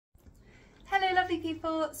lovely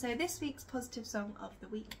people. So this week's positive song of the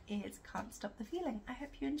week is Can't Stop the Feeling. I hope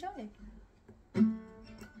you enjoy.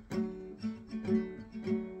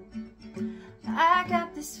 I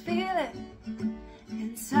got this feeling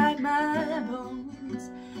inside my bones.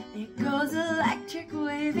 It goes electric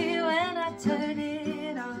wavy when I turn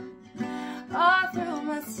it on. All through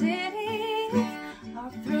my city,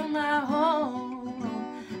 all through my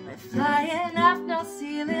home. We're flying off no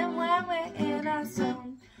ceiling when we're in our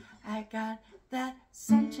zone. I got that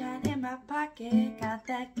sunshine in my pocket, got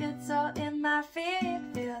that good soul in my feet.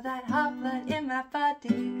 Feel that hot blood in my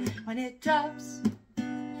body when it drops.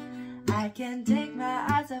 I can't take my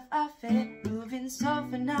eyes off it, moving so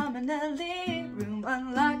phenomenally. Room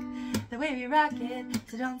unlocked, the way we rock it,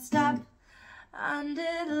 so don't stop.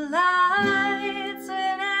 Under the lights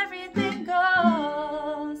when everything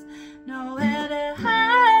goes, nowhere to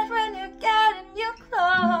hide when you're getting you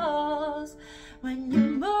close. When you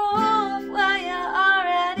move, well you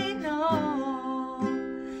already know,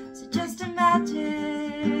 so just imagine.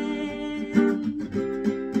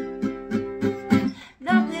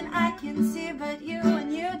 Nothing I can see but you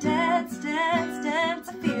when you dance, dance, dance.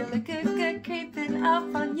 I feel a good, good creeping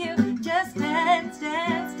up on you. Just dance,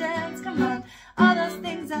 dance, dance, come on. All those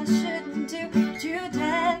things I shouldn't do, but you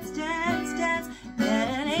dance, dance, dance.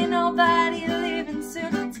 There ain't nobody leaving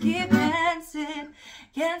soon, let's keep dancing.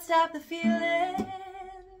 Can't stop the feeling,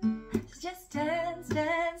 so just dance,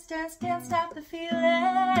 dance, dance. Can't stop the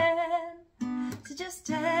feeling, so just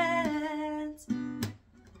dance.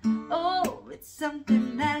 Oh, it's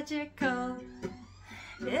something magical.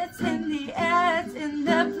 It's in the air, it's in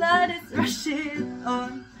the blood, it's rushing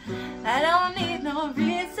on. I don't need no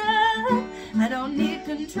reason, I don't need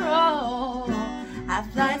control. I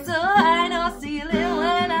fly so high, no ceiling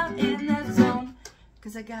when I'm in the zone.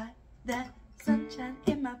 Cause I got that sunshine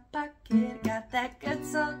in my pocket, got that good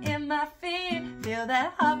song in my feet. Feel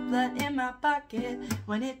that hot blood in my pocket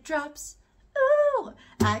when it drops. Ooh,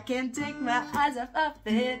 I can't take my eyes off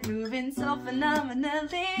it, moving so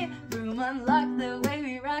phenomenally. Room unlocked, the way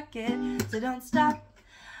we rock it, so don't stop.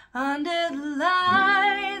 Under the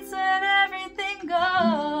lights when everything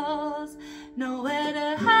goes, nowhere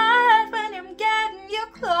to hide when I'm getting you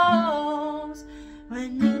close.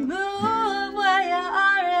 When you move, well you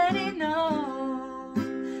already know,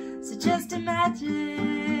 so just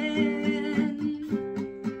imagine.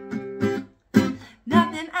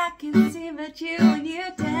 Nothing I can see but you when you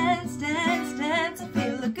dance, dance, dance. I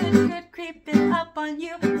feel a good, good creeping up on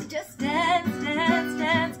you, so just dance, dance,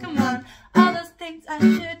 dance, come on. All those things I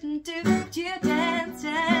shouldn't do, but you dance,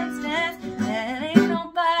 dance, dance. There ain't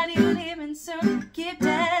nobody leaving soon, keep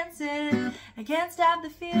dancing. I can't stop the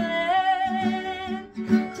feeling,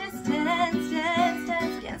 just dance, dance,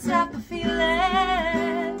 dance. Can't stop the feeling.